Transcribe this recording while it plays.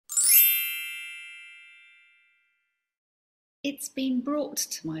It's been brought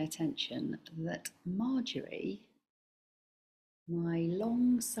to my attention that Marjorie, my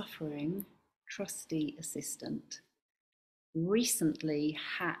long-suffering trusty assistant, recently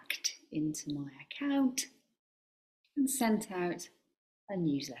hacked into my account and sent out a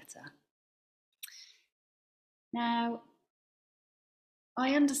newsletter. Now,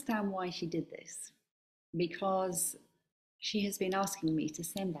 I understand why she did this, because she has been asking me to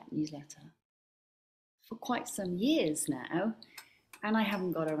send that newsletter for quite some years now, and I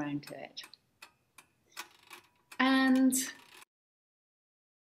haven't got around to it. And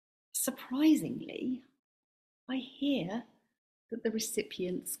surprisingly, I hear that the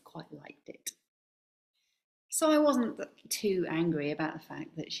recipients quite liked it. So I wasn't too angry about the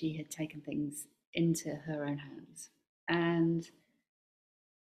fact that she had taken things into her own hands. And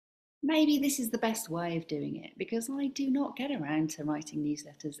maybe this is the best way of doing it, because I do not get around to writing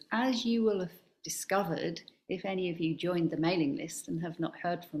newsletters, as you will have discovered if any of you joined the mailing list and have not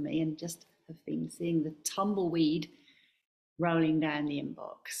heard from me and just have been seeing the tumbleweed rolling down the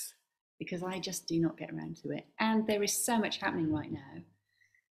inbox, because I just do not get around to it. And there is so much happening right now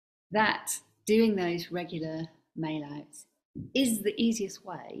that doing those regular mail outs is the easiest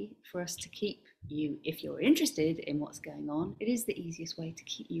way for us to keep you, if you're interested in what's going on, it is the easiest way to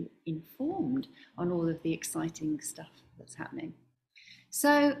keep you informed on all of the exciting stuff that's happening.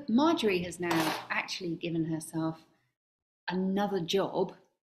 So Marjorie has now actually given herself another job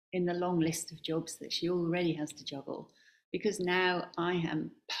in the long list of jobs that she already has to juggle, because now I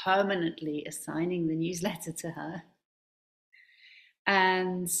am permanently assigning the newsletter to her.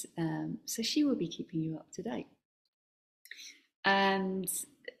 And so she will be keeping you up to date. And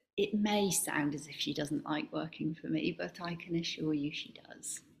it may sound as if she doesn't like working for me, but I can assure you she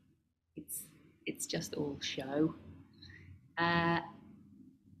does. It's just all show.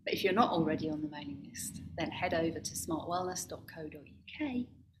 But if you're not already on the mailing list, then head over to smartwellness.co.uk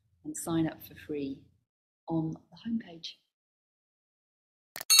and sign up for free on the homepage.